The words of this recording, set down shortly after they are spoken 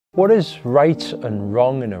What is right and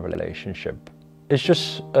wrong in a relationship is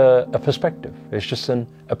just a perspective. It's just an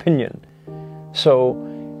opinion. So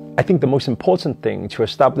I think the most important thing to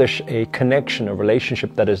establish a connection, a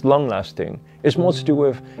relationship that is long-lasting, is more to do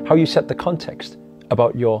with how you set the context,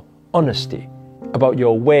 about your honesty, about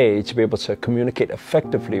your way to be able to communicate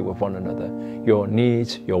effectively with one another, your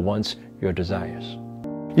needs, your wants, your desires.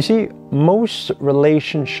 You see, most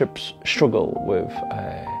relationships struggle with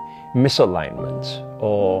misalignment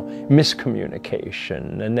or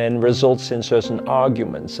miscommunication, and then results in certain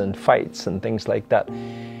arguments and fights and things like that.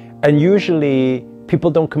 And usually people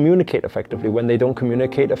don't communicate effectively. When they don't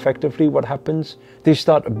communicate effectively, what happens? They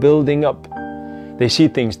start building up. They see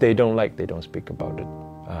things they don't like, they don't speak about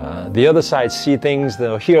it. The other side see things,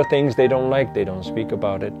 they'll hear things they don't like, they don't speak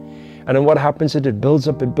about it. And then what happens is it builds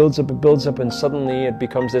up, it builds up, it builds up, and suddenly it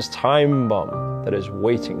becomes this time bomb that is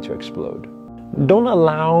waiting to explode. Don't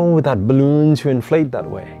allow that balloon to inflate that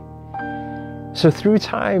way. So through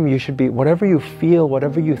time, you should be, whatever you feel,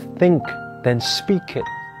 whatever you think, then speak it,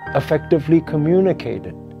 effectively communicate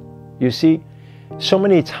it. You see, so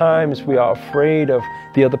many times we are afraid of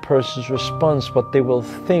the other person's response, what they will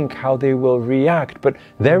think, how they will react, but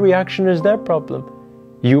their reaction is their problem.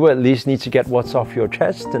 You at least need to get what's off your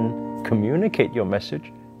chest and communicate your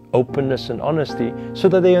message, openness and honesty, so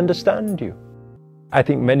that they understand you. I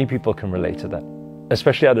think many people can relate to that,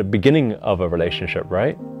 especially at the beginning of a relationship,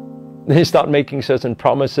 right? They start making certain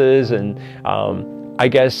promises and I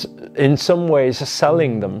guess in some ways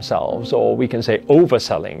selling themselves, or we can say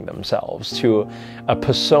overselling themselves to a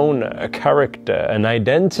persona, a character, an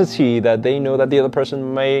identity that they know that the other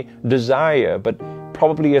person may desire, but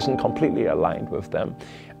probably isn't completely aligned with them.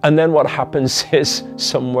 And then what happens is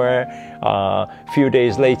somewhere a few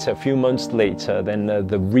days later, a few months later, then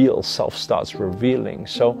the real self starts revealing.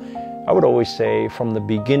 So I would always say from the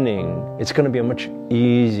beginning, it's going to be a much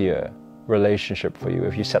easier relationship for you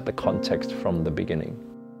if you set the context from the beginning.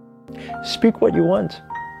 Speak what you want.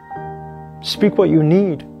 Speak what you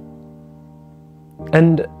need.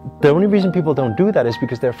 And the only reason people don't do that is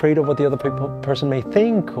because they're afraid of what the other person may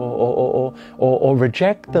think or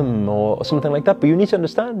reject them or something like that. But you need to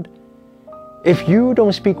understand, if you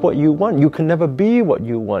don't speak what you want, you can never be what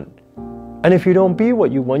you want. And if you don't be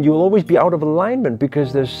what you want, you'll always be out of alignment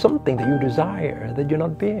because there's something that you desire that you're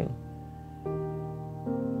not being.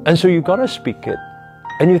 And so you gotta speak it.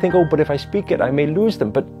 And you think, oh, but if I speak it, I may lose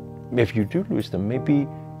them. But if you do lose them, maybe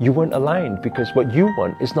you weren't aligned because what you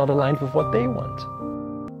want is not aligned with what they want.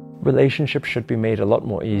 Relationships should be made a lot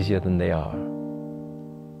more easier than they are.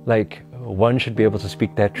 Like, one should be able to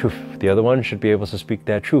speak their truth. The other one should be able to speak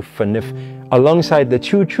their truth. And if alongside the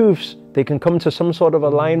two truths, they can come to some sort of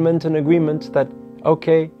alignment and agreement that,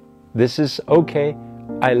 okay, this is okay.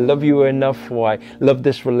 I love you enough, or I love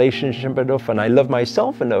this relationship enough, and I love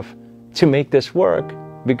myself enough to make this work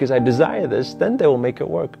because I desire this, then they will make it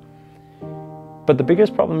work. But the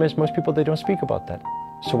biggest problem is most people, they don't speak about that.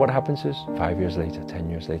 So what happens is 5 years later, 10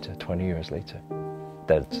 years later, 20 years later,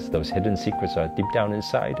 those hidden secrets are deep down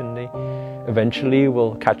inside and they eventually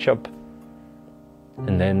will catch up.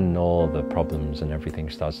 And then all the problems and everything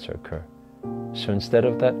starts to occur. So instead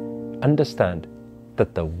of that, understand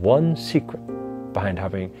that the one secret behind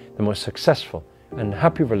having the most successful and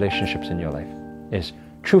happy relationships in your life is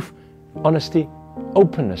truth, honesty,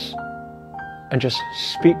 openness, and just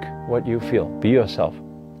speak what you feel. Be yourself.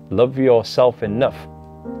 Love yourself enough.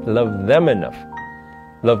 Love them enough.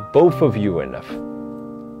 Love both of you enough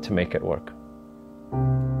to make it work.